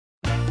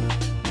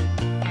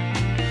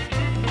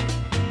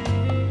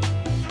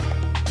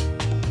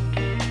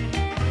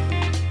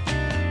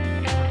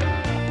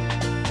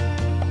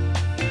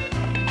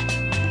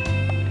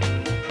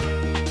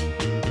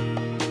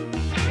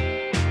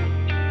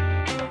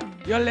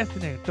You're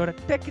listening to the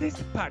Take It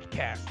Easy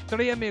podcast.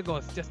 Three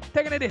amigos just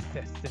taking it easy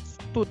since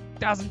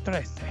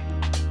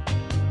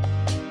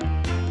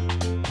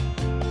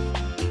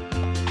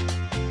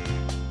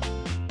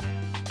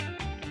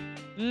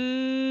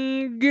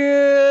 2013.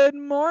 Good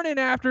morning,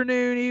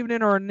 afternoon,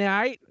 evening, or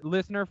night,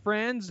 listener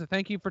friends.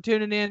 Thank you for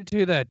tuning in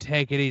to the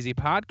Take It Easy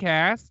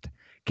podcast.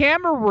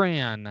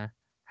 Cameron,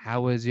 how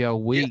was your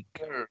week?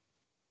 Yes, sir.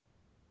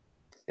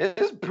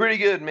 It's pretty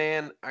good,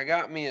 man. I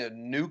got me a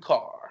new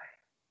car.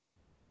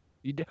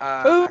 You Ooh,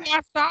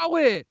 I saw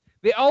it.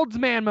 The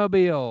Oldsman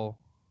Mobile.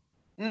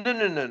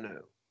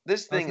 No.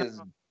 This thing not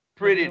is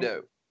pretty mobile?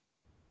 dope.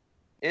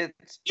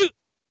 It's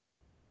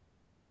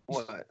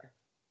what?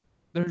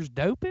 There's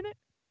dope in it?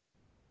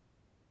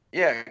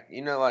 Yeah,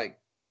 like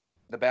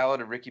the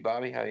Ballad of Ricky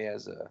Bobby, how he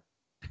has a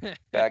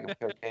bag of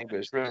cocaine, but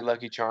it's really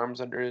Lucky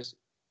Charms under his.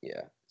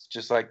 Yeah, it's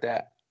just like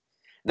that.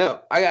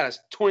 No, I got a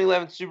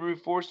 2011 Subaru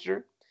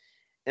Forester,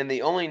 and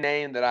the only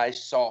name that I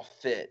saw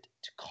fit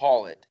to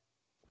call it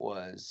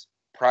was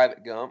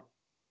Private Gump,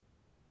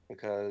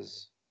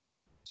 because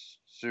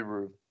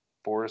Subaru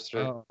Forester.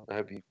 Oh. I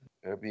hope you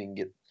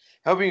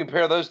can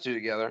pair those two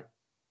together.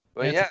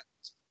 But yeah,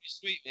 it's pretty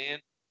sweet, man.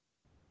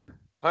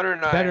 Hunter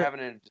and I are having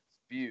a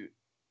dispute.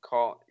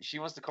 She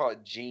wants to call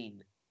it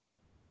Gene.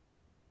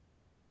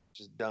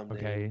 Just dumb name.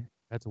 Okay,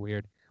 that's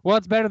weird. Well,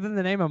 it's better than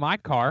the name of my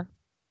car.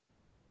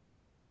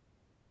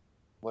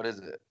 What is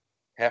it?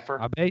 Heifer?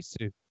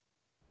 Abesu.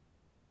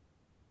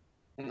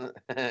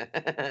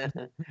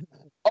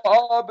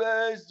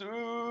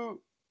 Abesu.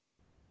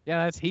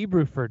 Yeah, that's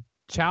Hebrew for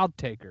child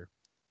taker.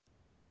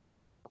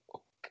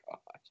 Oh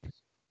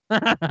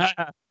gosh.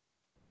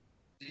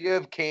 Do you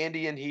have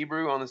candy in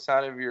Hebrew on the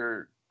side of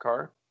your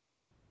car?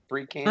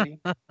 Free candy?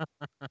 No.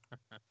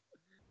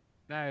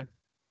 They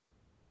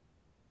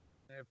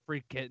have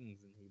free kittens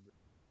in Hebrew.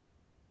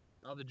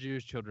 All the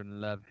Jewish children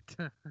love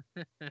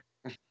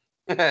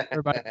it.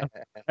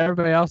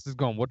 Everybody else is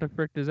going, what the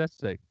frick does that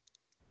say?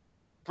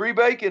 Free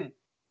bacon.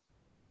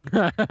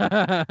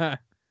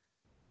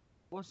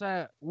 What's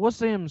that? What's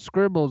them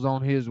scribbles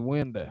on his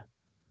window?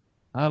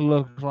 That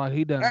looks like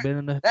he done been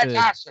in the hood. That's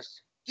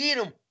ISIS. Get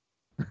him.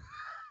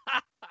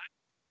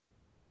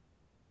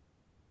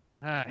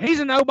 He's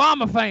an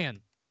Obama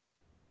fan.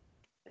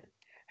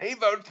 He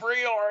voted for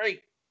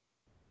Hillary.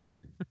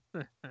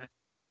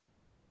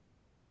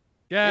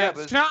 Yeah,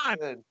 but Sean.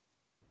 good.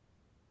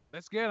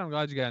 That's good. I'm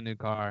glad you got a new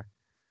car.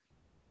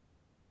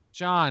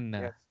 Sean.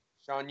 Yes.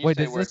 Sean, Wait,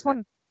 does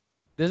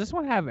this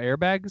one have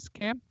airbags,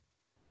 Cam?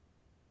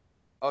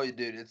 Oh,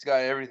 dude, it's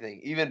got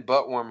everything. Even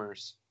butt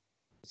warmers.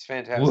 It's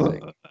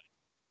fantastic. Whoa.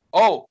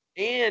 Oh,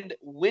 and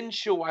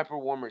windshield wiper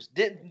warmers.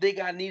 Didn't think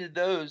I needed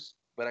those,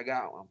 but I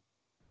got them.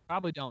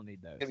 Probably don't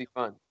need those. It's gonna be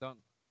fun.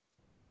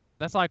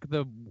 That's like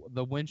the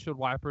windshield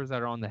wipers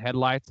that are on the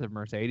headlights of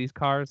Mercedes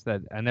cars.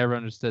 That I never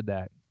understood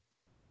that.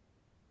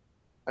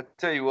 I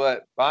tell you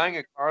what, buying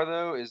a car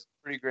though is a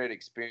pretty great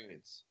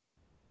experience.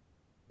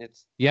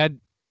 Yeah.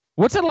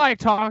 What's it like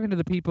talking to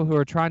the people who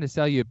are trying to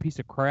sell you a piece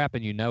of crap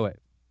and you know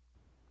it?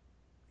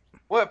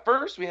 Well, at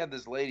first we had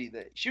this lady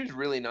that she was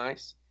really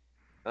nice.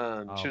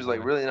 She was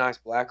like really nice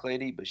black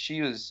lady, but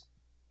she was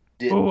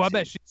ditzy. Oh, I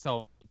bet she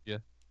sold you.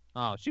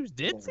 Oh, she was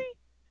ditzy?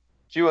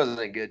 She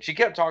wasn't good. She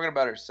kept talking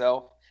about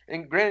herself.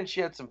 And granted, she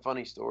had some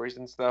funny stories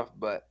and stuff,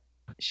 but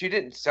she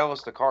didn't sell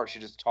us the car. She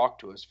just talked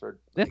to us for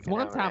That's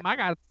one time I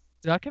got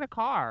stuck in a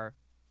car.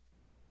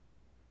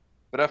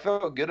 But I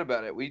felt good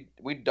about it. We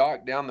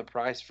docked down the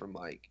price from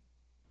by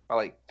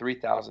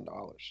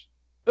 $3,000.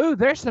 Ooh,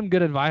 there's some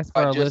good advice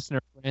for our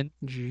listener friend.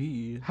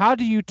 Jeez. How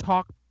do you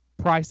talk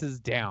prices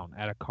down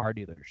at a car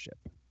dealership?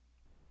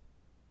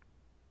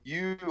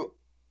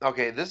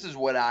 Okay, this is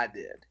what I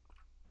did.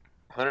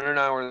 Hunter and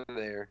I were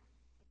there.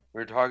 We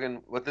were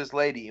talking with this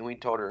lady, and we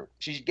told her,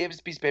 she gave us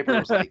a piece of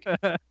paper.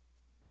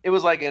 It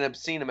was like an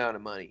obscene amount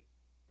of money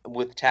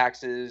with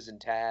taxes and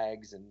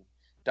tags and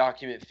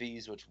document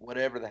fees, which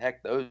whatever the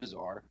heck those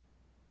are.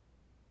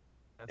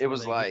 It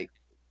was like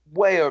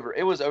way over.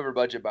 It was over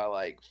budget by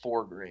like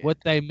 $4,000. What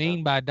they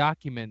mean by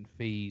document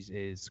fees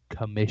is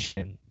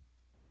commission.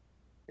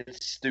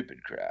 It's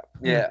stupid crap.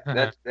 Yeah,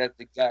 that's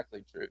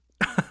exactly true.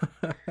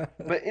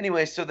 But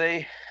anyway, so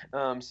the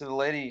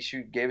lady,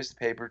 she gave us the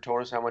paper,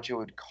 told us how much it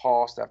would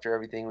cost after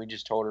everything. We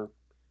just told her,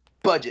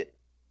 budget.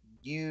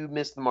 You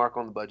missed the mark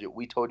on the budget.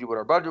 We told you what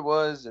our budget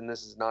was, and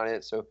this is not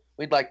it. So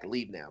we'd like to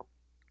leave now.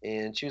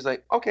 And she was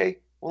like, okay,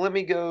 well, let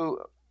me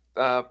go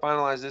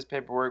finalize this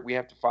paperwork. We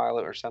have to file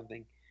it or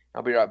something.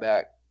 I'll be right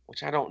back.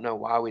 Which I don't know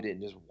why we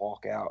didn't just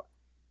walk out.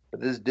 But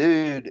this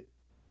dude,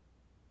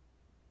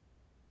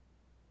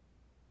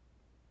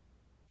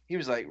 he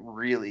was like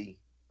really,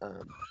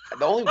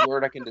 the only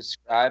word I can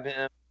describe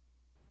him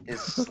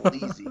is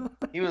sleazy.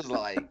 He was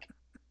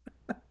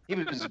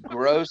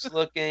gross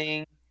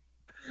looking.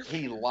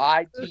 He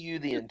lied to you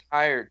the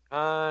entire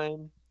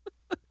time.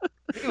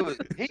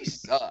 He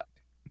sucked.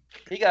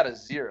 He got a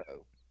 0.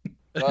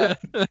 But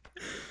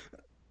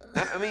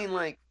I mean,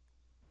 like,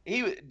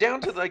 he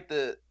down to like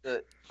the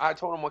I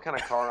told him what kind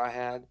of car I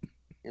had.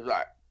 He was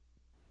like,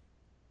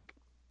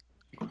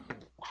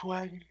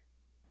 Volkswagen?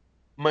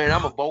 Man,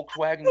 I'm a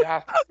Volkswagen guy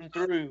through and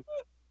through.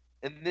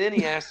 And then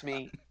he asked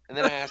me, and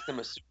then I asked him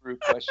a Subaru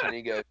question.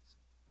 He goes,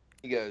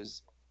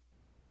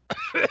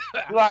 you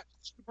like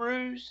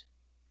Subarus?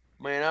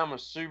 Man, I'm a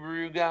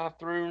Subaru guy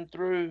through and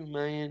through,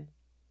 man.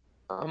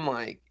 I'm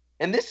like,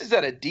 and this is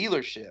at a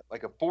dealership,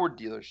 like a Ford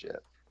dealership.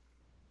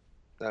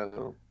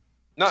 So,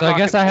 So I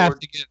guess I have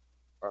to get.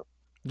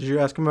 Did you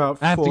ask him about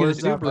I have to get a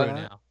Fords after Subaru that?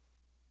 now.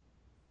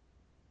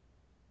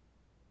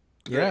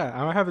 Yeah,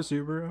 I have a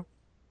Subaru.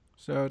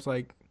 So it's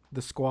like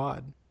the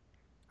squad.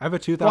 I have a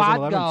Quad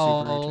 2011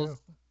 Subaru goals. too.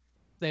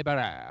 Say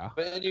better.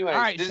 But anyway, All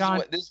right, this Sean. is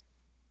what this.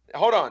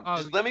 Hold on, Oh.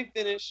 just let me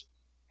finish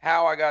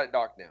how I got it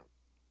docked down.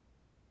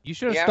 You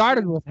should He have asked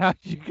started me- with how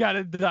you got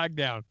it dug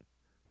down.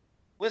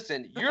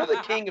 Listen, you're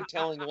the king of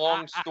telling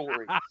long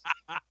stories.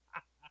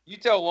 You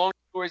tell long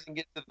stories and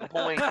get to the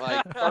point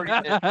like 30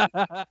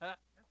 minutes.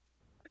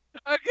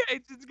 Okay,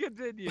 just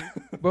continue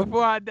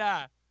before I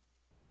die.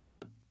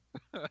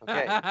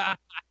 Okay.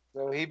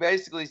 So he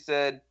basically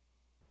said,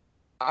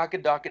 I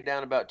could dock it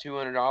down about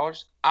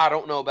 $200. I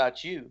don't know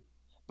about you,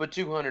 but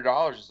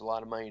 $200 is a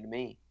lot of money to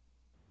me.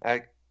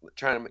 I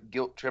trying to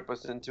guilt trip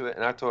us into it,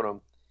 and I told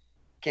him,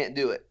 can't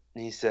do it.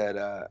 And he said,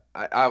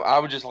 I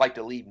would just like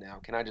to leave now.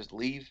 Can I just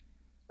leave?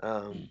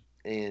 And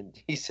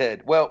he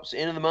said, well, it's the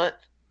end of the month.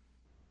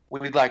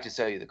 We'd like to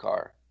sell you the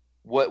car.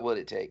 What would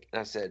it take? And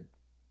I said,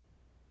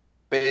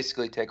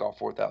 basically take off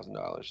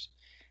 $4,000.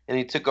 And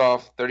he took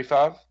off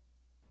 $3,500.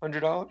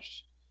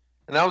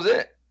 And that was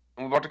it.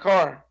 And we bought the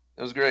car.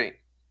 It was great.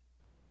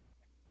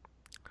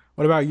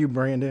 What about you,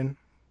 Brandon?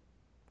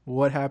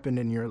 What happened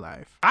in your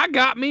life? I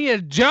got me a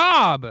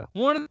job.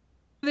 One of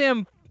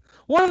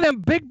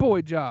them big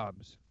boy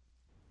jobs.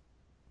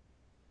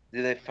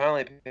 Did they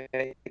finally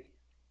pay?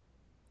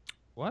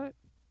 What?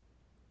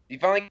 You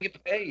finally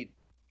get paid.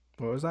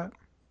 What was that?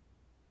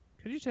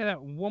 Could you say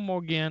that one more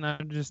again?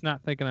 I'm just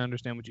not thinking I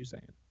understand what you're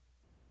saying.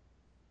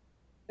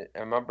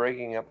 Am I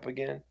breaking up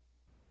again?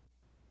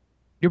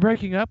 You're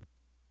breaking up?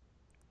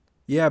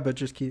 Yeah, but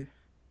just keep.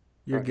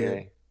 You're good.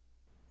 Okay.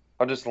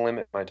 I'll just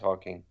limit my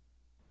talking.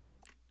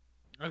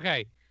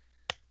 Okay.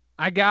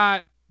 I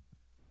got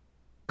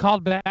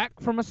called back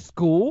from a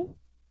school,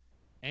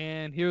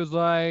 and he was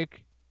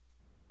like,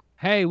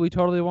 hey, we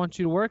totally want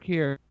you to work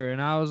here.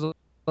 And I was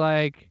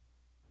like,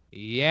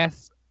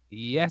 yes,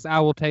 I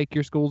will take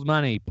your school's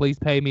money. Please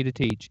pay me to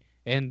teach.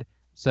 And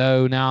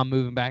so now I'm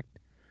moving back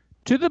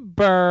to the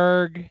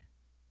Berg,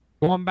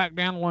 going back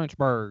down to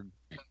Lynchburg.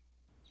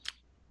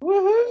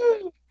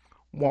 Woohoo!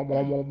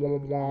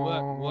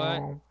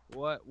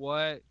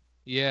 What?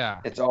 Yeah.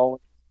 It's all.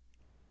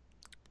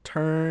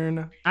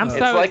 Turn. I'm up.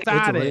 so like-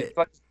 excited. It's It's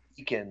like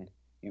weekend.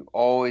 You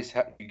always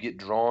you get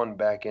drawn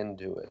back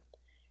into it.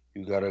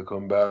 You gotta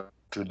come back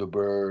to the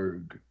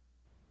Berg.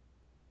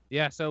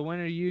 Yeah, so when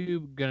are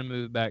you going to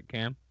move back,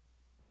 Cam?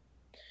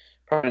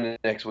 Probably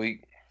next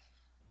week.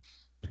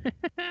 I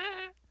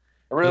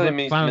You really look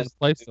miss. find a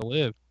place to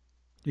live.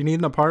 You need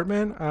an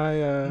apartment?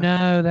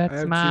 No, that's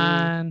have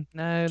mine.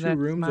 No, two that's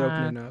rooms mine.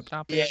 opening up.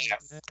 Stop Yeah.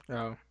 it.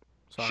 Oh,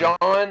 sorry.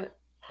 Sean,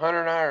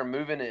 Hunter, and I are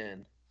moving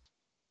in.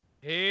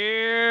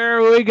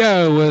 Here we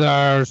go with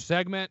our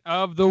segment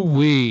of the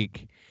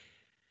week.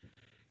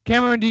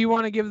 Cameron, do you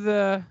want to give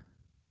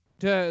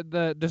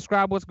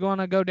describe what's going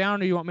to go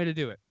down, or you want me to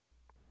do it?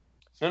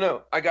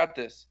 No, I got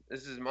this.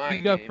 This is my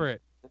You go game. for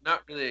it.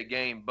 Not really a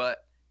game,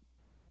 but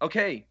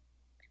okay.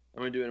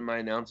 I'm gonna do it in my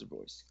announcer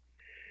voice.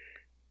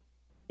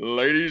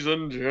 Ladies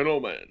and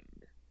gentlemen,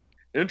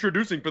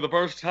 introducing for the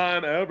first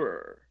time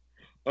ever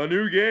a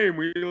new game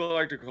we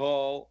like to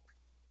call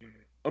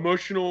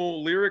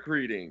Emotional Lyric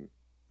Reading.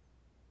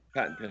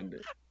 Patent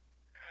pending.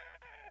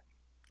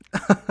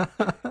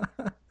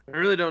 I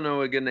really don't know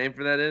what a good name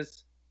for that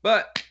is,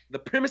 but the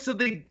premise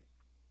of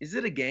is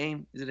it a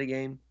game? Is it a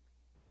game?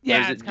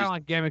 Yeah, is it it's kind of just-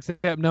 like a game,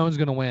 except no one's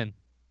going to win.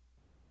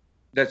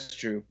 That's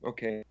true.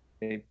 Okay.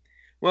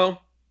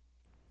 Well,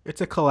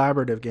 It's a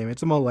collaborative game.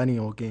 It's a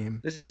millennial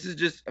game. this is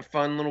just a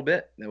fun little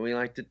bit that we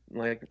like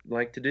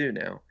to do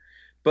now.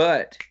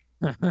 But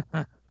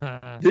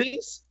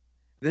this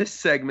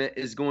segment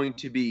is going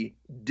to be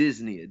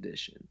Disney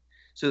edition.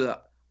 So the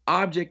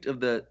object of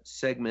the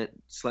segment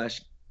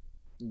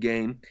 /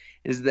 game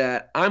is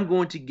that I'm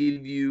going to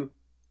give you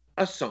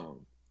a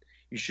song.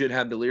 You should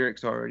have the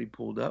lyrics already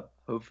pulled up,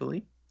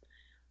 hopefully.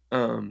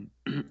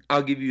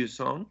 I'll give you a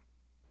song.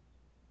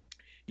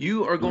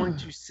 You are going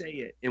to say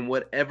it in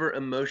whatever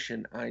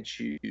emotion I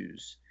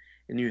choose,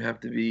 and you have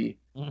to be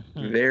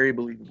very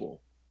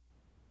believable.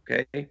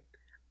 Okay?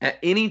 At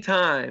any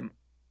time,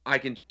 I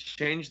can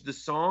change the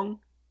song,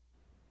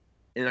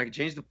 and I can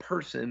change the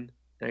person,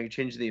 and I can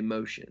change the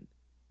emotion.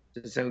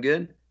 Does that sound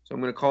good? So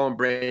I'm going to call on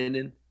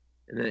Brandon,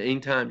 and then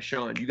anytime,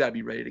 Sean, you got to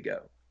be ready to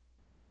go.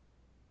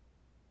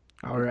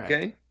 All right.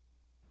 Okay?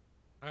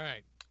 All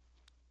right.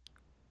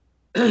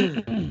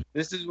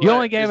 This is You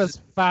only gave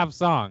us 5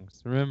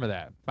 songs. Remember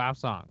that. 5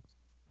 songs.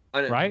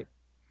 Right?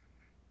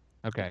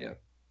 Okay. Yeah.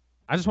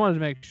 I just wanted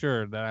to make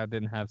sure that I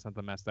didn't have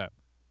something messed up.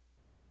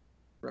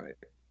 Right.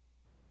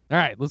 All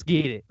right, let's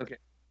get it.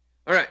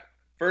 All right.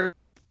 First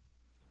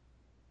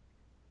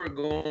are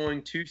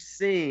going to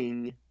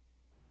sing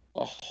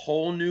A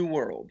Whole New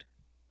World.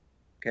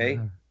 Okay?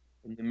 Uh-huh.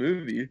 In the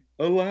movie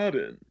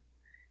Aladdin.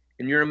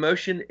 And your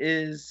emotion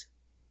is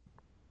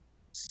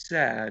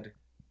sad.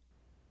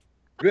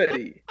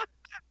 Ready.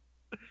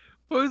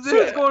 Who's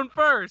going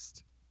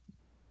first?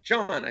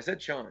 Sean. I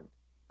said Sean.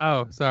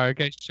 Oh, sorry.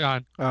 Okay,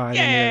 Sean. Oh, I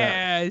didn't hear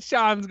that. Yeah,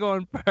 Sean's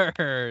going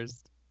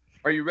first.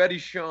 Are you ready,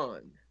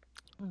 Sean?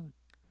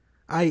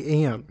 I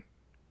am.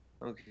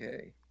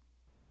 Okay.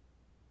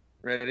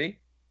 Ready?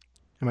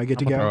 Am I good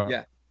to I'm gonna go? throw up.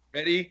 Yeah.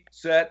 Ready,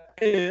 set,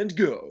 and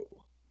go.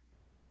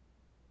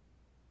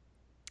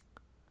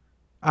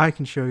 I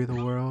can show you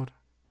the world.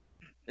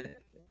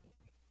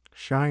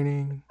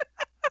 Shining,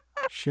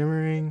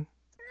 shimmering,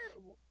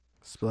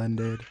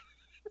 splendid.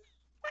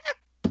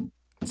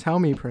 Tell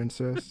me,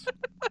 princess.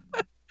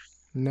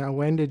 Now,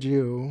 when did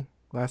you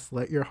last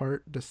let your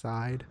heart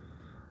decide?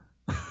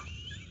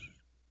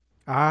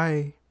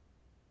 I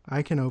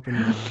can open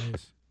my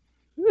eyes.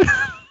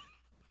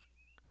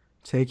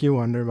 Take you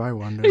wonder by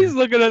wonder. He's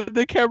looking at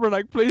the camera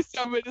like, please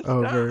tell me to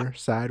stop. Over,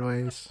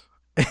 sideways,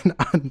 and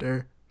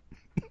under.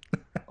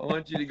 I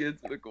want you to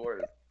get to the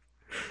chorus.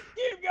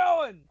 Keep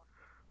going.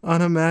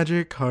 On a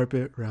magic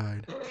carpet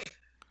ride.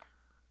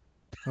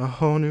 A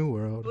whole new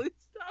world. Please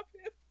stop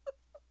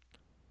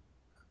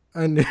him.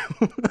 A new...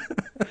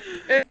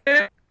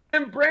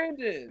 And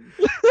Brandon.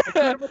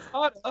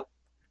 Oh,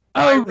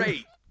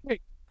 Irate.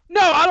 no,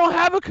 I don't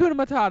have a Hakuna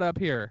Matata up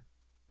here.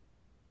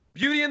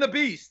 Beauty and the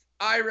Beast.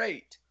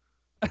 Irate.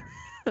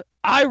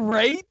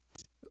 Irate?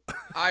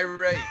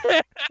 Irate.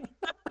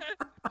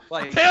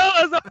 Like, Tell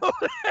us all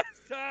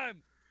last time.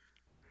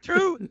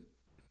 True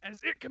as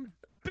it can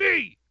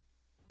be.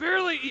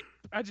 Barely eat.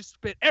 I just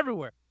spit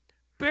everywhere.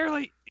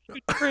 Barely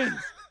eat friends.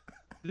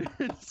 Then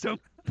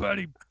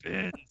somebody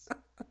bends.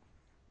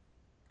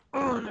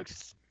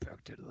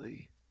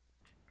 Unexpectedly.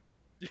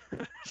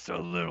 So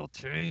little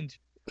change.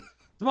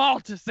 Small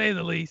to say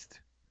the least.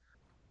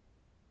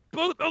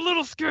 Both a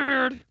little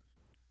scared.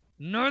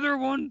 Neither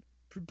one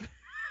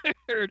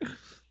prepared.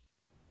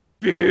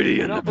 Beauty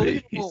and the Not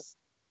believable. Beast.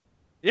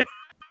 Yeah.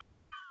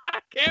 I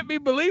can't be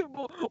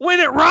believable when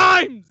it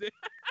rhymes.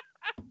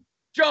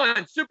 John,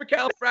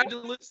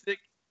 supercalifragilistic,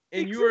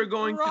 and you are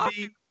going to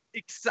be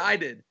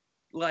excited.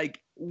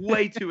 Like,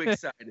 way too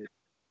excited.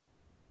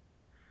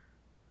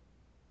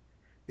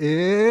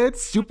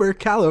 It's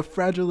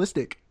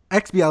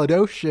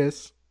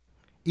supercalifragilisticexpialidocious.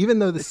 Even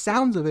though the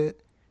sounds of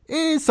it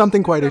is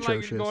something quite Sound like you're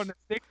atrocious. going to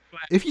Six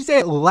Flags. If you say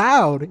it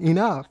loud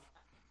enough,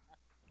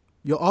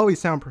 you'll always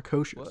sound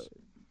precocious.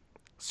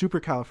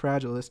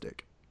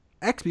 Supercalifragilistic.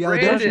 Don't do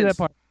Expialidocious. that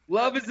part.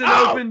 Love is an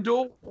Ow! open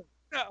door.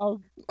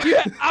 No.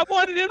 Yeah, I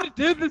wanted him to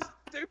do this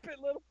stupid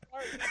little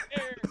part in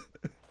there.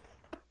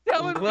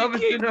 Tell him Love to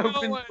is keep an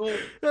open going. door.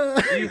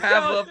 You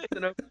have love is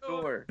an open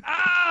door.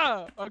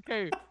 Ah,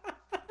 okay.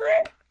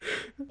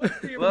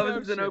 What's your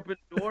Love is an emotion? open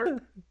door,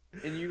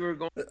 and you are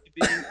going to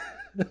be.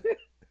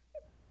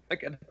 I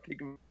gotta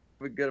think of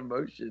a good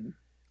emotion.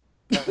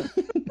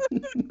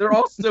 They're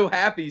all so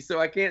happy, so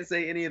I can't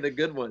say any of the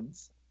good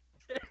ones.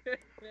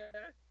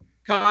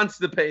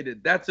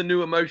 Constipated. That's a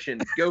new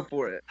emotion. Go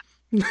for it.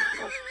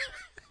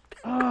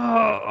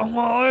 Oh,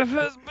 my life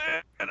has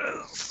been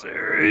a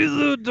series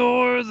of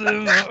doors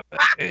in my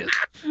face,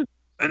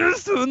 and I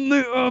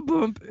suddenly I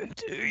bump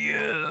into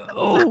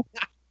you.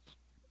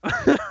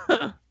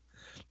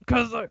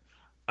 Cause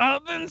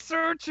I've been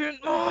searching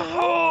my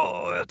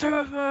whole life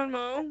to find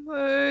my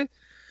way.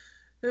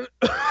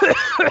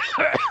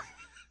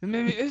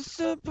 Maybe it's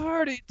the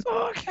party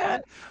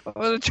talking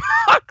or the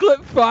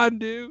chocolate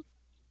fondue.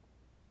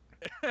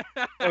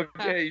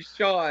 Okay,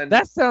 Sean.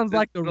 That sounds this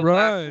like is the last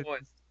run. one.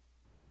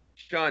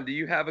 Sean, do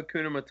you have a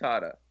Hakuna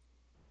Matata?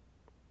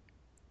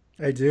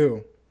 I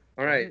do.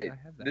 All right. did I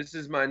have that? This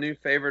is my new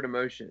favorite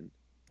emotion.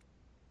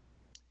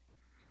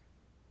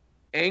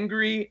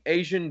 Angry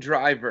Asian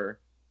driver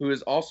who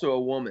is also a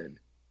woman.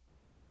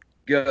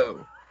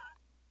 Go.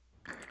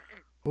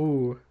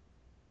 Ooh.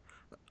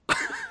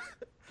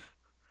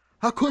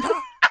 Hakuna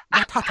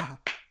Matata.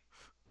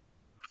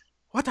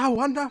 What a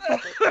wonderful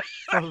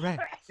array.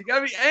 You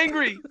gotta be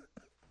angry.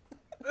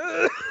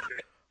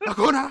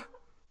 Hakuna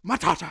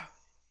Matata.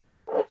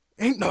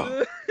 Ain't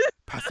no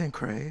passing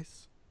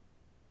craze.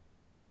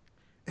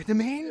 It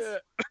means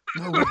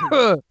no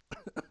worries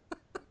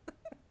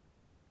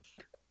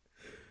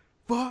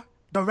for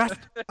the rest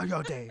of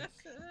your days.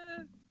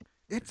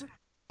 It's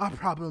a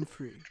problem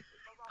free.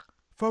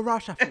 For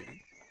Russia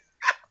free.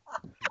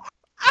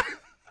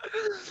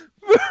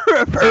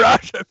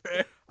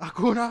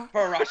 Hakuna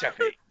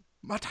Parashafi.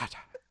 Matata.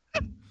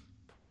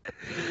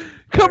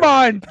 Come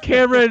on,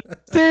 Cameron.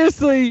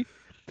 Seriously.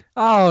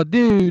 Oh,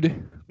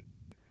 dude.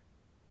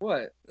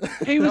 What?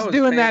 He was was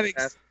doing that.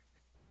 fantastic.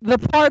 The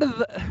part of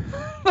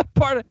the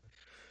part of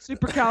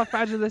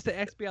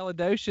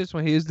supercalifragilisticexpialidocious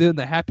when he was doing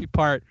the happy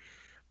part.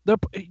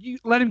 You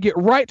let him get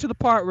right to the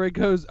part where he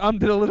goes,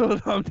 did a little,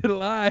 did a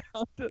lie.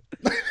 And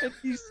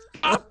you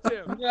stopped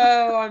him.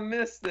 No, I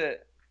missed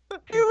it.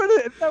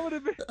 That would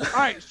have been. All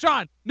right,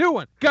 Sean, new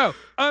one. Go.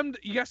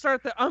 You gotta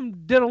start the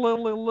did a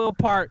little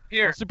part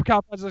Here.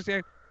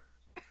 Supercalifragilistic.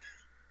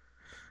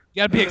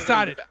 You gotta be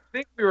excited. I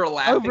think we were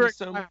laughing so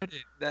Overexcited. much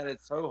that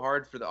it's so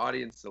hard for the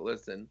audience to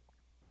listen.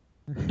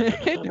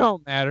 It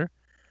don't matter.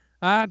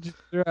 I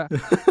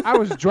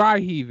was dry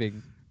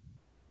heaving.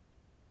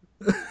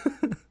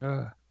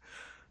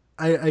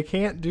 I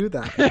can't do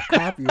that. I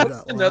copy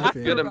that another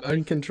laughing good emotion?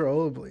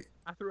 uncontrollably.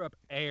 I threw up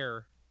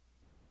air.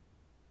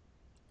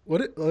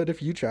 What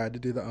if you tried to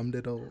do the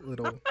diddle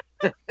little?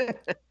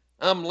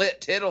 I'm lit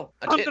tittle.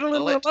 I'm lit gonna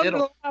lit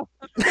tittle.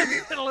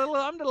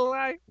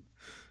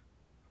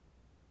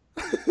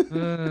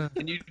 Uh,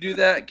 Can you do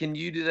that? Can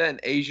you do that in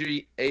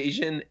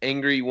Asian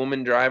angry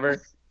woman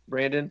driver,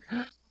 Brandon?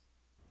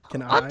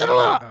 Can I?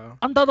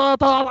 I'm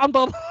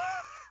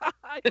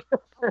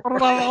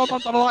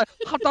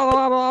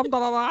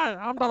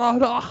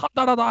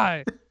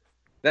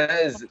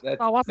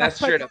That's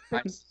straight up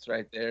ISIS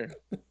right there.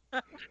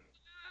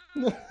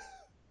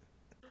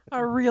 I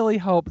really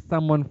hope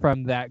someone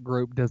from that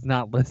group does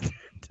not listen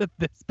to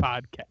this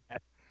podcast.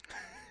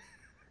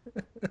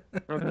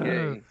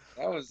 Okay,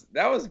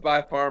 that was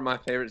by far my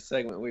favorite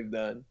segment we've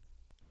done.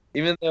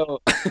 Even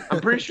though I'm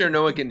pretty sure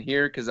no one can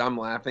hear because I'm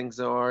laughing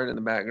so hard in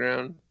the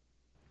background.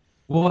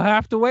 We'll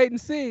have to wait and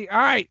see. All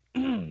right,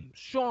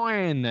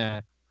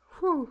 Sean.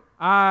 Whew.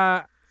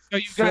 So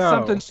you've got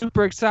something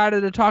super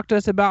excited to talk to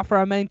us about for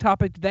our main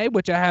topic today,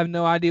 which I have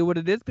no idea what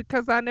it is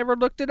because I never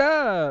looked it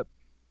up.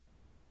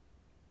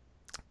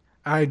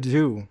 I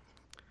do.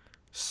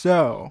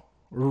 So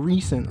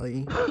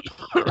recently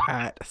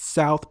at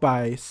South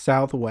by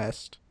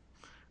Southwest,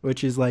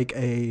 which is like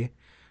a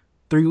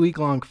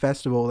 3-week-long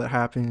festival that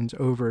happens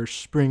over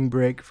spring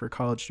break for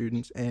college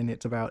students, and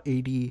it's about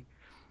 80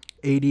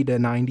 to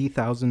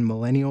 90,000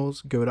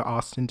 millennials go to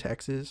Austin,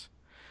 Texas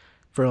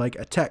for like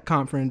a tech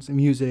conference,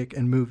 music,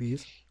 and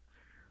movies.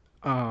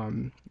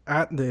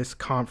 At this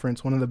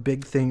conference, one of the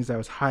big things that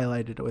was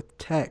highlighted with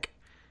tech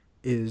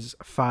is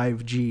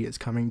 5G is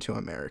coming to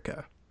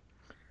America.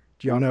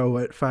 Do y'all know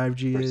what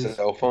 5G For is?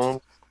 cell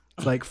phone.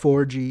 It's like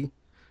 4G.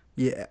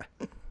 Yeah.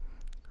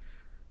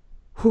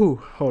 Whew,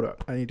 hold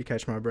up. I need to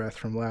catch my breath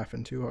from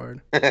laughing too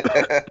hard.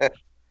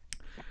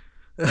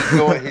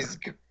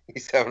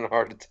 He's having a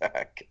heart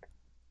attack.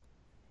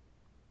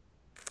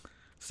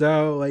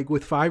 So, like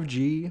with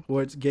 5G,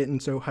 what's getting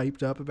so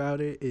hyped up about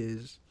it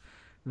is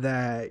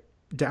that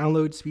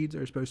download speeds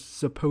are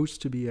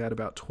supposed to be at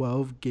about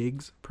 12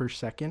 gigs per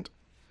second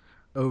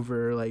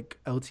over like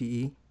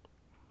LTE.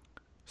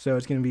 So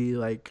it's going to be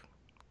like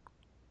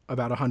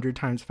about 100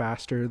 times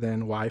faster than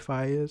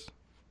Wi-Fi is.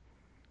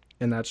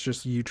 And that's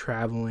just you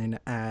traveling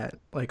at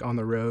like on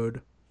the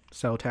road,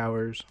 cell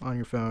towers on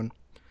your phone.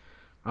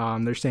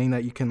 They're saying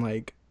that you can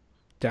like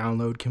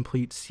download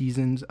complete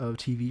seasons of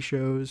TV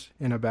shows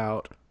in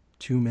about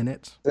 2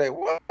 minutes. Say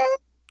what?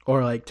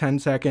 Or like 10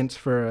 seconds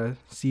for a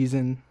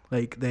season.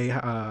 Like they,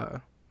 I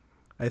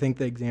think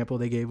the example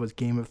they gave was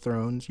Game of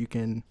Thrones. You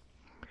can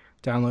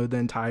download the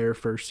entire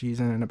first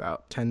season in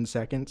about 10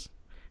 seconds.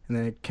 And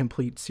then a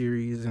complete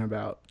series in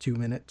about 2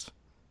 minutes.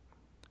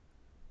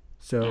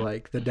 So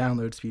like the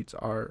download speeds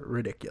are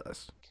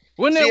ridiculous.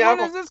 When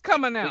is this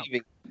coming out?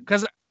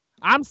 Because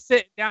I'm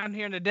sitting down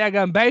here in the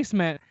daggum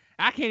basement.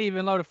 I can't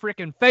even load a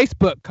freaking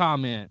Facebook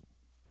comment.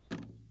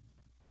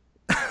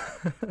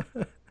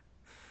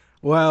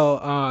 Well,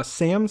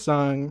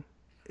 Samsung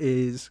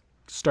is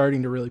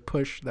starting to really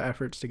push the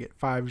efforts to get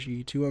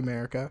 5G to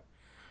America.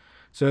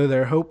 So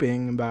they're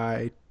hoping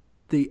by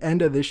the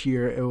end of this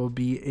year, it will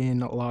be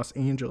in Los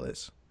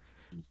Angeles.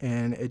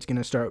 And it's going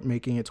to start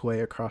making its way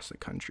across the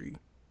country.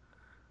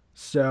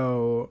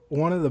 So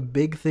one of the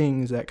big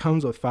things that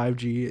comes with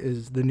 5G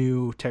is the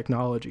new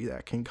technology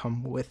that can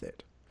come with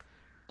it.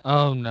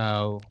 Oh,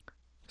 no.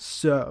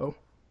 So,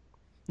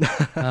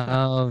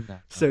 Oh, no.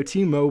 so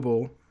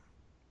T-Mobile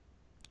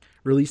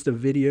released a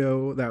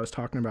video that was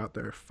talking about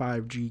their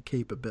 5G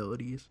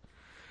capabilities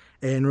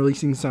and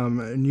releasing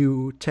some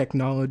new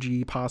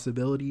technology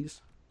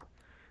possibilities.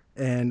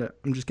 And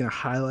I'm just going to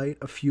highlight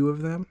a few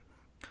of them.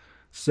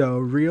 So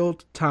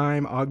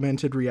real-time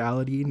augmented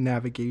reality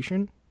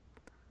navigation,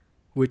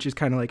 which is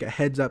kind of like a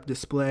heads-up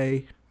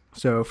display.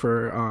 So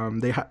for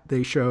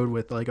they showed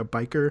with like a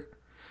biker,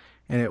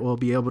 and it will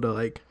be able to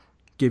like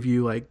give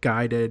you like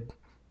guided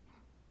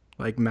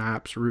like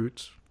maps,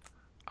 routes.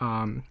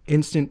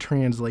 Instant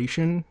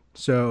translation.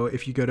 So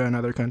if you go to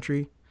another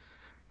country,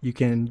 you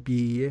can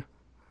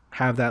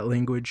have that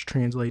language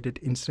translated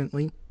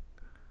instantly.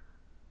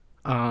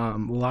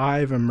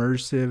 Live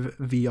immersive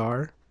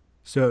VR.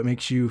 So it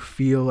makes you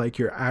feel like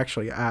you're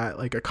actually at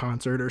like a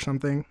concert or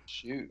something.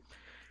 Shoot.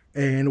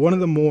 And one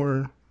of the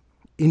more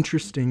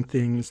interesting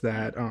things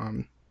that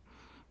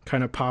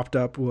kind of popped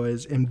up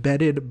was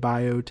embedded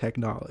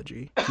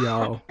biotechnology.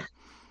 Y'all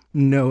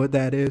know what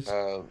that is?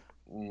 No.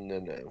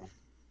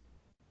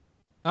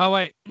 Oh,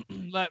 wait.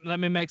 Let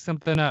me make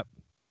something up.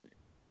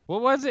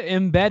 What was it?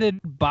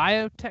 Embedded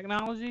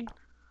biotechnology?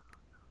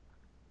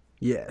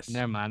 Yes.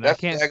 Never mind. That's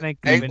I can't like think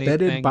of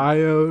anything.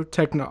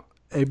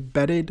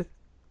 Embedded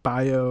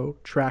bio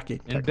tracking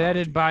technology.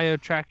 Embedded bio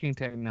tracking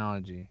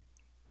technology.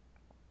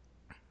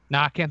 No,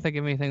 I can't think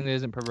of anything that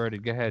isn't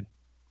perverted. Go ahead.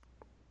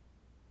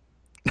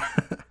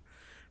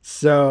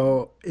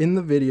 So in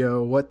the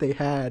video, what they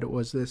had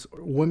was this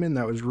woman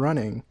that was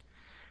running,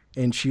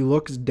 and she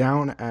looks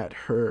down at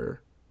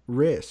her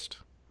wrist,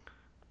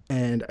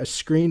 and a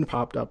screen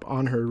popped up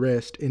on her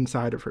wrist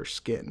inside of her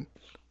skin.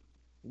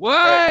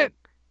 What?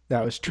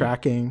 That was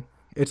tracking.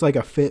 It's like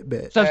a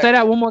Fitbit. So say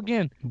that one more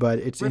again. But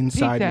it's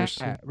inside your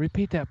skin.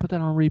 Repeat that. Put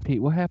that on repeat.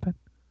 What happened?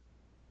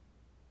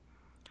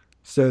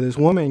 So this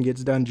woman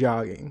gets done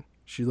jogging.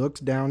 She looks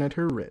down at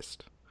her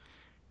wrist.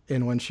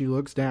 And when she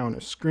looks down,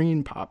 a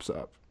screen pops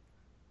up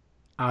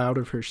out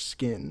of her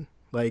skin,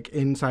 like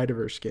inside of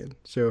her skin.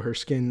 So her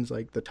skin's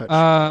like the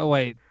touch.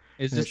 Wait.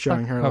 Is this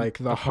showing her like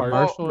the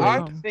heart?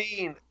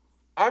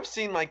 I've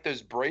seen like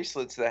those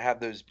bracelets that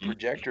have those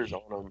projectors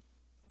on them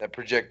that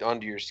project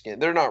onto your skin.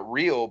 They're not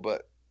real,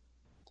 but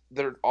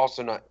they're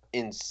also not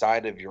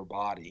inside of your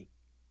body.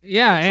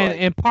 Yeah, and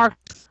in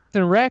Parks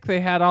and Rec,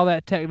 they had all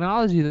that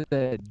technology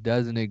that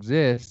doesn't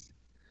exist.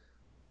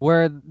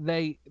 Where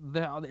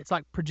it's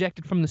like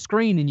projected from the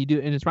screen, and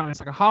it's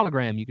like a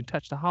hologram. You can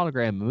touch the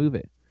hologram and move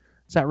it.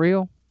 Is that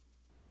real?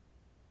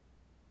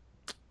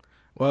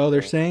 Well,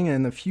 they're saying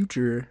in the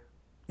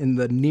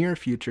near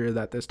future,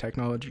 that this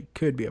technology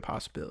could be a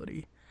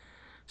possibility.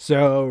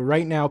 So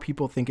right now,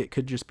 people think it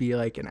could just be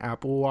like an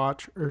Apple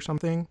Watch or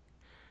something,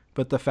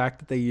 but the fact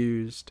that they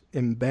used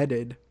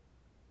embedded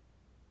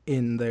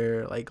in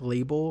their like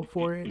label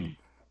for it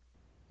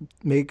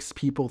makes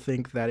people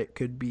think that it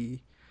could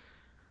be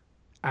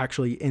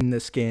actually in the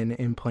skin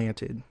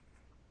implanted.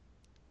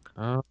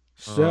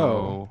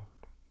 So,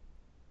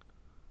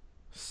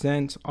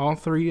 since all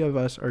three of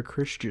us are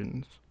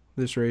Christians,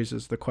 this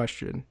raises the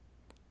question: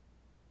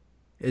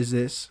 is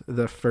this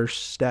the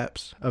first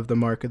steps of the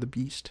mark of the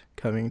beast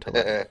coming to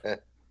life?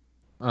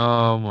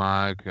 Oh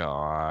my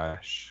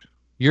gosh,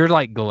 you're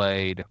like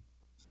Glade.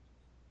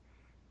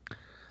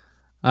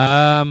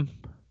 The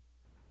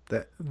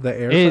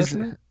air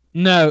freshener?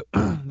 No,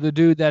 the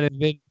dude that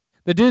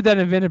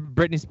invented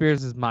Britney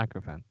Spears'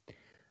 microphone.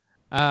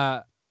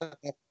 They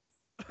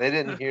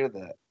didn't hear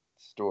that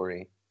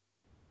story.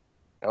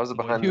 That was a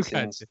behind the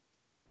scenes.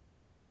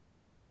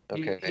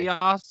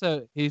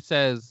 Okay. He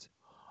says,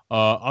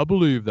 I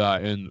believe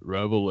that in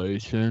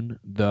Revelation,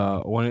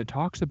 when it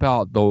talks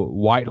about the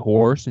white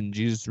horse and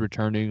Jesus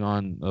returning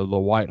on the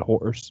white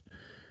horse,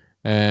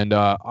 and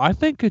I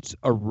think it's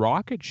a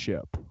rocket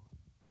ship.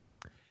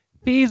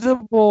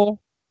 Feasible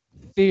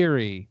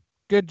theory.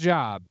 Good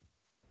job.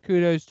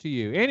 Kudos to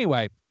you.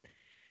 Anyway,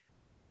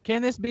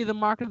 can this be the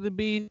mark of the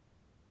beast?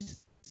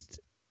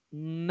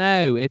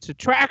 No, it's a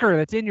tracker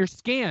that's in your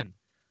skin.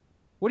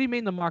 What do you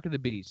mean the mark of the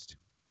beast?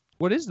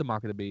 What is the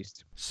mark of the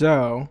beast?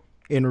 So,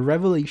 in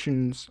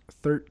Revelations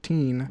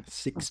 13,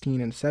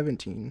 16, and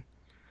 17,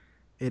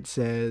 it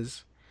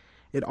says,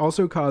 "It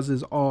also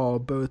causes all,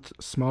 both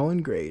small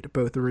and great,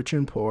 both rich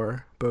and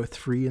poor, both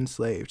free and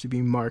slave, to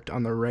be marked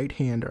on the right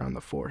hand or on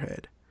the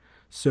forehead.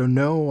 So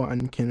no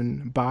one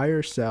can buy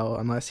or sell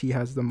unless he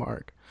has the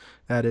mark,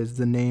 that is,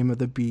 the name of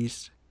the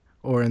beast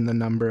or in the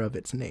number of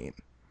its name."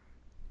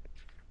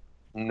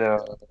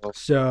 No.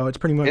 So it's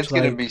pretty much it's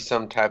going to be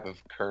some type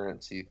of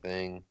currency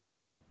thing.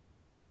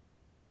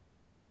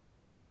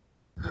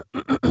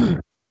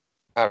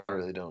 I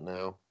really don't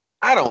know.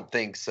 I don't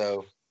think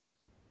so.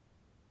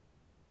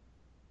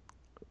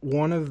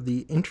 One of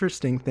the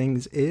interesting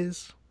things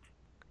is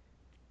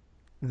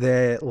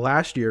that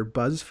last year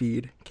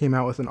BuzzFeed came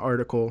out with an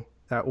article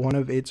that one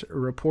of its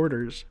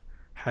reporters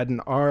had an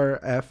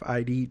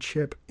RFID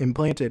chip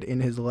implanted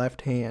in his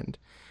left hand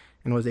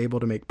and was able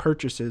to make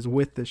purchases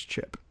with this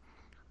chip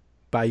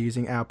by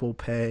using Apple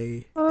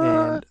Pay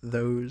and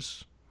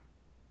those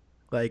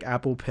like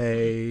Apple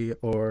Pay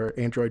or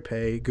Android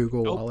Pay,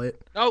 Google Wallet.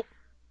 Nope.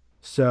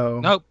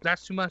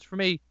 That's too much for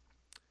me.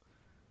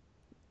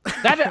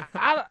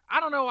 I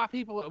don't know why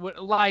people would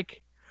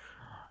like.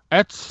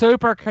 It's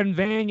super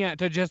convenient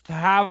to just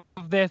have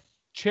this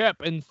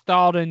chip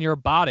installed in your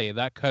body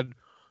that could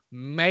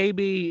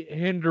maybe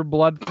hinder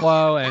blood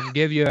flow and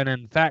give you an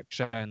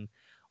infection.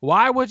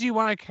 Why would you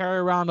want to carry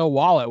around a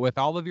wallet with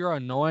all of your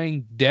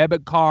annoying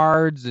debit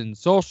cards and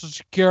social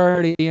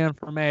security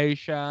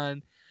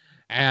information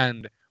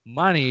and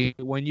money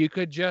when you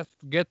could just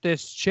get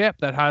this chip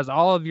that has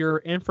all of your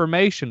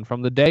information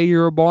from the day you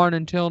were born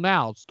until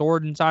now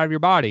stored inside of your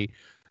body,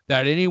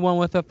 that anyone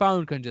with a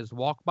phone can just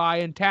walk by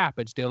and tap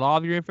and steal all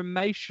of your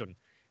information,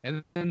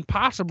 and then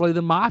possibly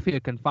the mafia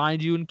can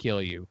find you and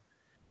kill you?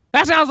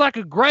 That sounds like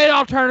a great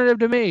alternative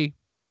to me.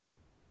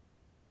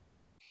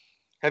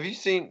 Have you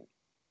seen,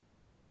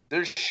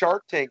 there's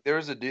Shark Tank. There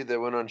was a dude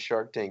that went on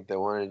Shark Tank that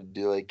wanted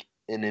to do like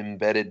an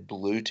embedded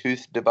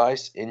Bluetooth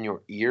device in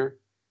your ear,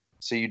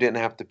 so you didn't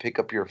have to pick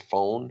up your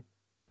phone.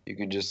 You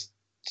could just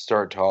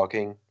start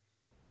talking.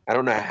 I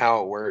don't know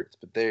how it works,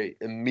 but they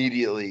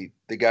immediately,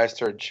 the guy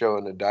started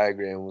showing a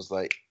diagram and was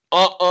like,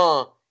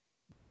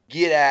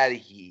 get out of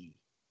here.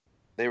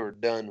 They were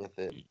done with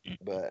it.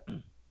 But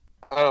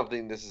I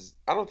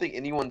don't think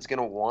anyone's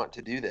gonna want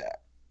to do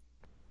that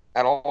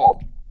at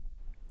all.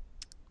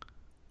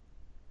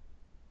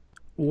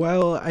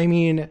 Well, I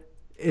mean,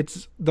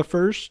 it's the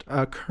first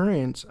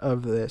occurrence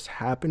of this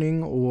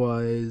happening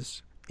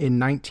was in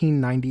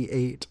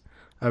 1998.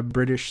 A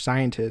British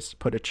scientist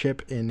put a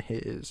chip in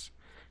his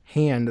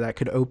hand that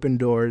could open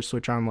doors,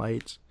 switch on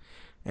lights,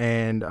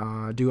 and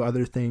do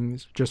other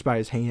things just by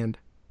his hand.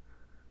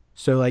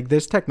 So, like,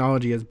 this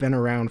technology has been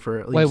around for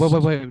at least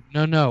Wait.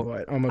 No.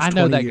 what, almost I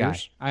know 20 that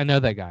years. guy. I know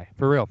that guy.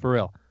 For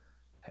real.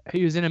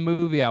 He was in a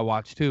movie I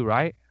watched too,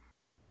 right?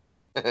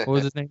 What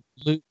was his name?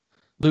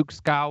 Luke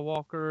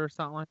Skywalker or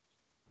something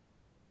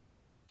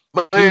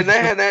like Man, they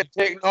had that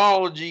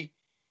technology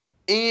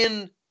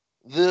in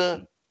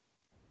the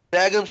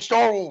daggum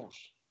Star Wars.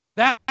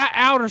 that. That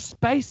outer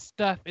space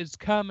stuff is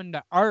coming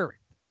to Earth.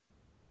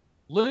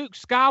 Luke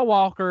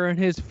Skywalker and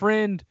his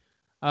friend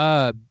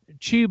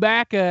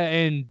Chewbacca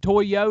and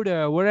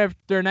Toyota, whatever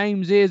their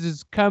names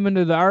is coming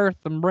to the Earth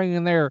and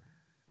bringing their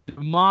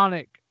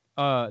demonic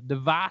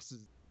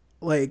devices.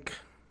 Like,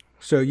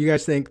 so you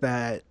guys think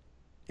that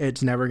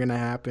it's never going to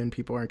happen?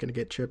 People aren't going to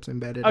get chips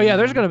embedded? Oh yeah, in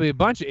there's them? going to be a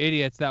bunch of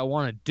idiots that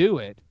want to do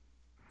it,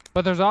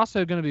 but there's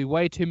also going to be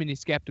way too many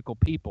skeptical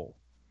people.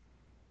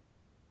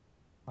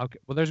 Okay,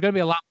 well, there's going to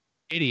be a lot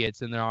of idiots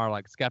than there are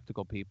like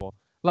skeptical people.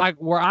 Like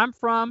where I'm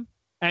from,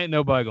 ain't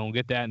nobody going to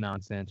get that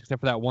nonsense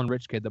except for that one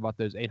rich kid that bought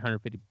those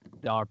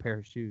 $850 pair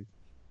of shoes.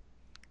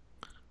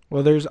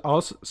 Well, there's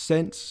also,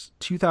 since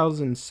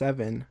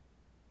 2007,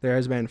 there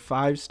has been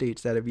 5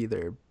 states that have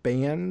either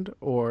banned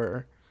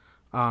or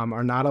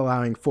are not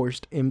allowing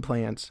forced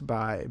implants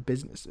by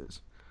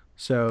businesses.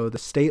 So the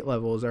state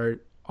levels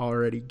are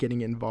already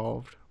getting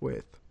involved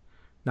with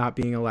not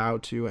being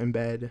allowed to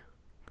embed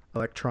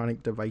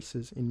electronic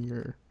devices in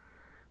your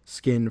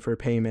skin for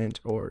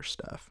payment or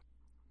stuff.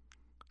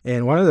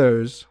 And one of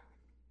those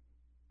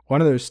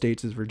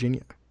states is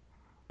Virginia.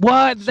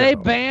 What? They So-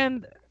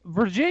 banned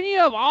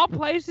Virginia of all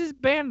places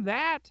banned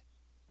that?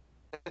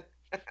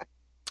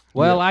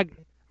 Well,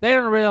 they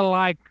don't really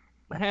like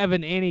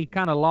having any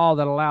kind of law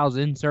that allows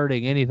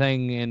inserting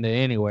anything into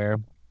anywhere.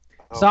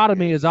 Oh,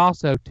 Sodomy yeah. is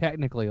also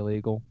technically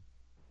illegal.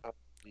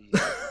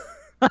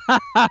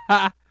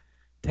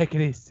 Take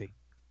it easy.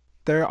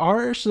 There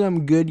are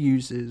some good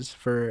uses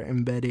for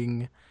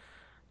embedding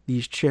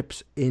these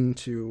chips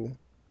into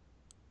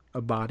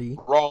a body.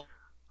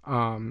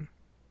 Wrong.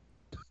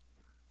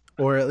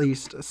 Or at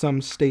least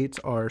some states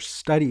are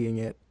studying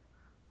it.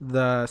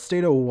 The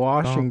state of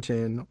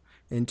Washington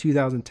in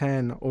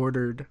 2010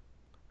 ordered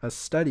a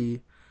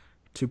study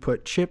to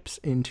put chips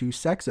into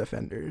sex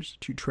offenders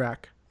to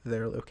track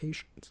their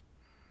locations.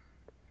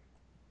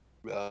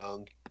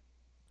 Wrong.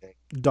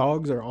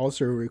 Dogs are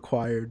also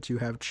required to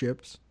have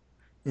chips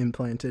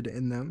implanted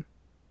in them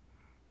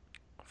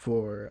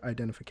for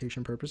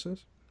identification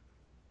purposes.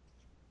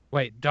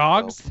 Wait,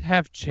 dogs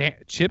have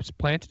chips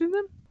planted in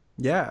them?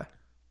 Yeah.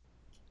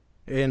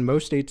 In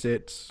most states,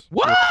 it's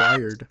What?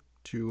 required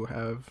to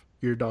have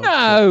your dog.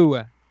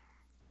 No.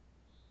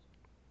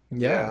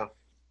 Yeah.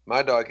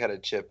 My dog had a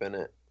chip in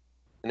it,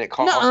 and it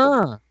cost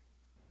Nuh-uh.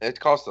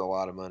 a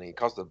lot of money. It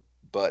cost a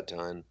butt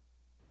ton.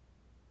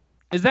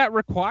 Is that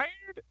required?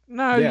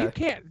 No, Yeah. you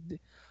can't.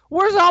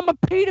 Where's all my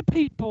PETA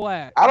people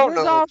at? I don't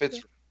Where's know all if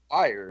it's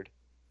required.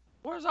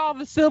 Where's all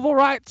the civil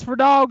rights for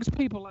dogs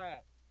people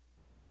at?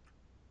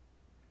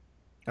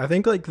 I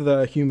think like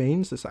the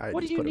Humane Society.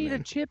 What do you need a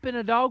chip in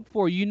a dog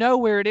for? You know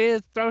where it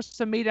is. Throw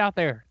some meat out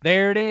there.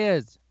 There it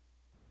is.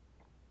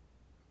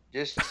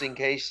 Just in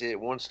case it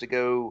wants to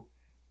go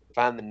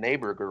find the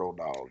neighbor girl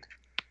dog.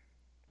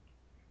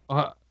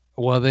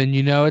 Well, then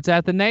you know it's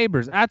at the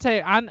neighbors. I tell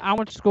you, I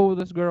went to school with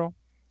this girl.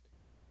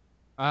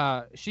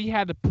 She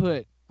had to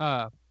put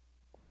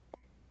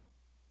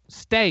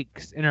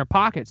stakes in her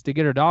pockets to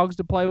get her dogs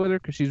to play with her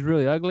because she's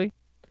really ugly.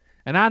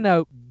 And I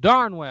know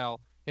darn well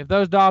if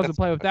those dogs would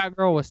play with that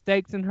girl with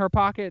stakes in her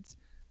pockets,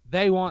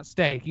 they want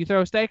steak. You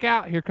throw a steak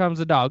out, here comes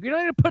a dog. You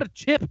don't need to put a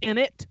chip in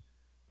it.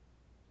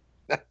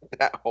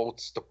 That whole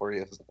story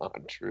is not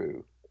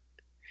true.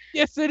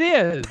 Yes, it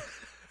is.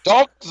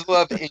 Dogs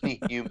love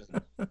any human.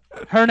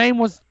 Her name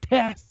was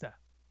Tessa.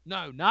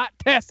 No, not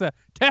Tessa.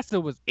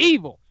 Tessa was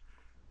evil.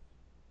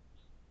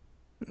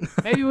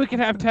 Maybe we can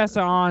have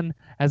Tessa on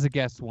as a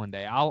guest one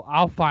day.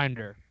 I'll find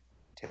her.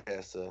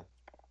 Tessa.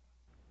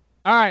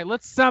 All right,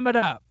 let's sum it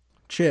up.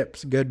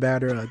 Chips, good,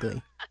 bad, or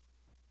ugly.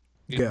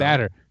 Good, Go. bad,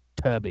 or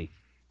tubby.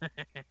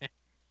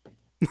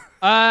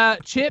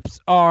 Chips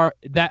are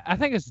that I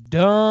think it's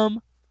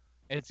dumb.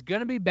 It's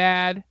gonna be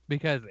bad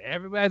because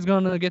everybody's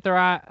gonna get their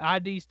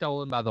ID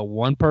stolen by the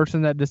one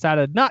person that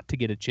decided not to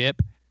get a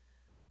chip.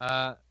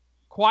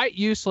 Quite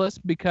useless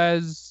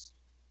because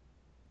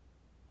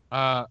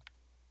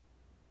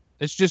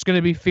it's just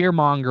gonna be fear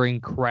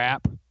mongering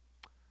crap.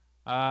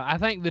 I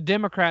think the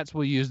Democrats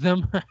will use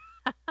them.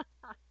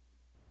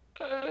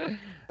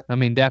 I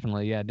mean,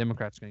 definitely, yeah.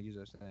 Democrats are gonna use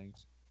those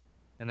things,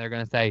 and they're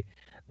gonna say,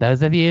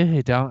 "Those of you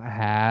who don't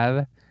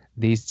have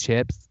these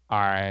chips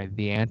are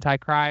the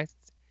Antichrist."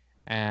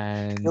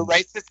 And You're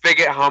racist,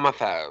 bigot,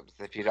 homophobes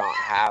if you don't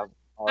have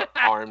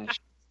armed.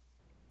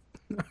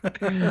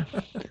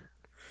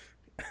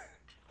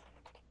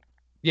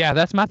 Yeah,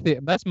 that's my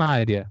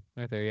idea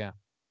right there. Yeah.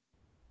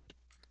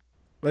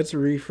 Let's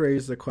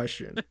rephrase the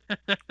question.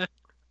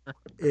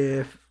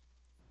 If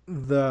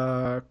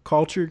the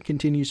culture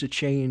continues to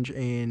change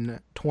in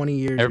 20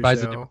 years Everybody's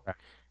or a so, Democrat.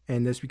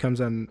 and this becomes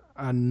a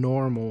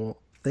normal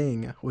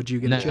thing, would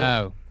you get a chip?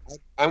 No.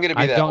 I'm gonna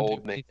be I that don't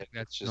old do man. anything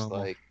that's It's just normal.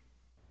 like,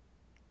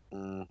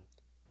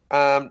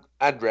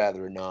 I'd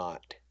rather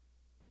not.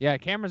 Yeah,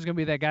 Cameron's gonna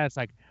be that guy that's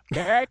like,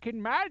 back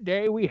in my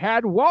day, we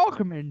had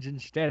Walkmans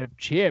instead of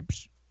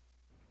chips.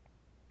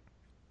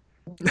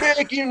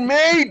 Back in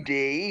my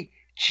day,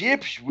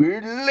 chips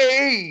were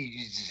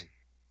Lay's.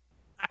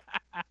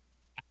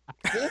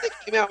 Then they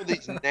came out with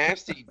these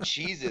nasty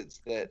Cheez-Its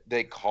that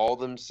they call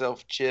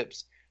themselves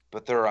chips,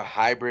 but they're a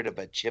hybrid of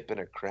a chip and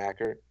a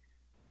cracker.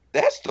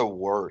 That's the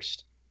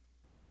worst.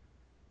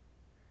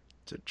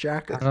 It's a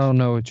jacket. I don't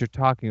know what you're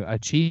talking about. A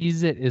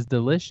Cheez-It is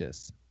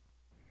delicious.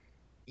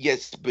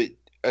 Yes, but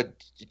a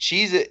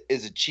Cheez-It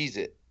is a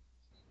Cheez-It.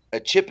 A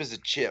chip is a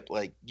chip.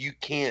 Like, you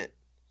can't.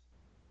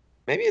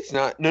 Maybe it's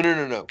not.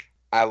 No.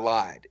 I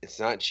lied. It's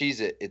not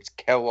Cheez-It. It's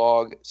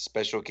Kellogg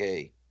Special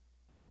K.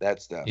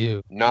 That stuff.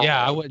 Ew. Not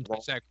Yeah, I like- wouldn't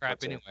touch that crap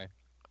what's it? anyway.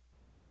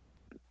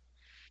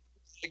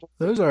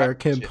 Those are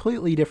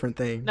completely different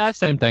things. No,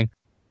 same thing.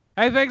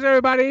 Hey, thanks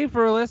everybody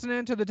for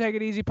listening to the Take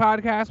It Easy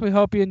podcast. We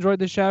hope you enjoyed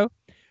the show.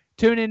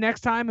 Tune in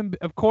next time, and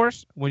of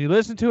course, when you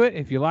listen to it,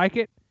 if you like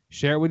it,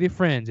 share it with your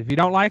friends. If you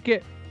don't like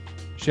it,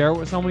 share it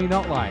with someone you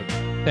don't like.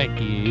 Thank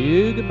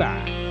you.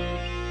 Goodbye.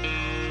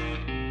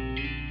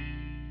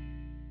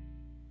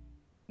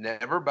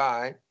 Never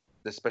buy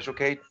the Special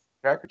K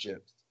cracker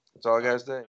chips. That's all I gotta say.